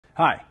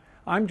Hi,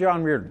 I'm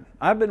John Reardon.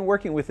 I've been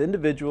working with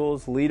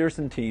individuals, leaders,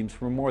 and teams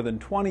for more than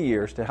 20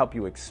 years to help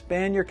you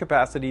expand your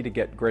capacity to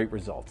get great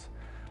results.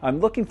 I'm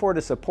looking forward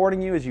to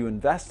supporting you as you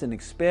invest in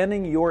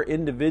expanding your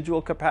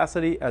individual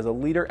capacity as a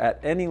leader at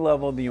any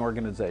level in the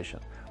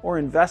organization, or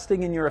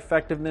investing in your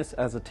effectiveness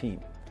as a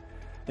team.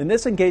 In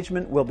this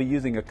engagement, we'll be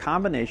using a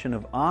combination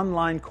of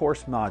online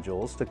course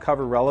modules to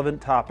cover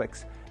relevant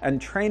topics and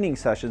training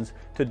sessions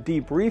to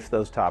debrief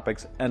those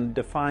topics and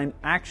define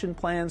action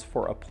plans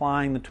for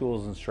applying the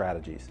tools and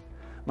strategies.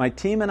 My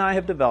team and I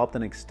have developed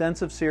an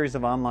extensive series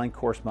of online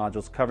course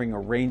modules covering a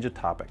range of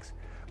topics.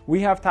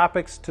 We have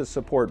topics to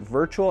support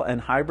virtual and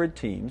hybrid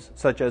teams,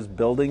 such as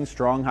building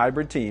strong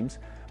hybrid teams,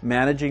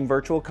 managing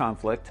virtual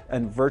conflict,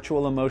 and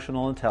virtual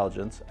emotional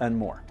intelligence, and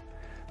more.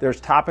 There's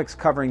topics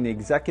covering the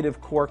executive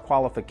core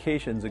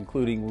qualifications,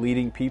 including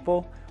leading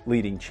people,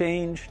 leading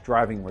change,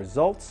 driving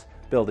results,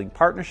 building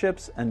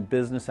partnerships, and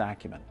business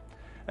acumen.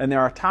 And there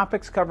are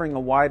topics covering a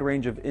wide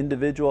range of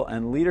individual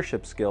and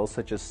leadership skills,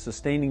 such as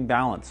sustaining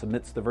balance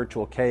amidst the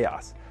virtual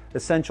chaos,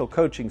 essential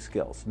coaching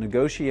skills,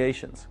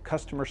 negotiations,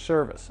 customer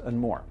service, and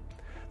more.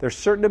 There's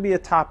certain to be a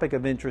topic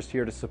of interest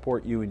here to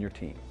support you and your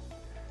team.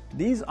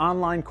 These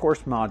online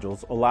course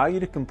modules allow you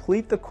to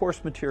complete the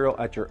course material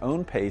at your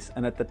own pace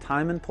and at the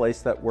time and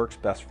place that works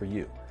best for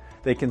you.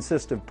 They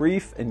consist of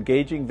brief,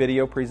 engaging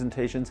video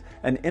presentations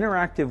and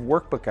interactive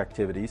workbook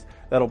activities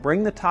that'll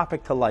bring the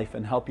topic to life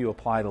and help you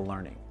apply the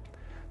learning.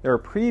 There are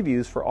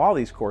previews for all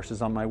these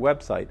courses on my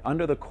website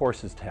under the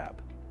Courses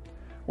tab.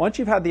 Once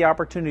you've had the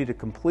opportunity to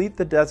complete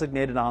the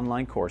designated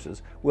online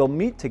courses, we'll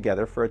meet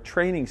together for a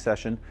training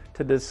session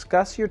to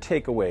discuss your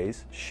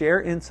takeaways,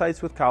 share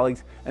insights with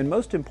colleagues, and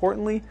most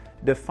importantly,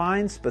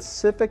 define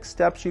specific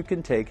steps you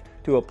can take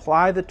to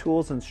apply the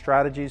tools and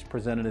strategies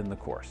presented in the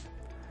course.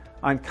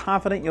 I'm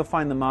confident you'll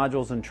find the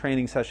modules and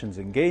training sessions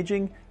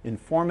engaging,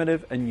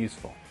 informative, and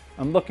useful.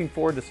 I'm looking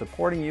forward to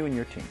supporting you and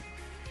your team.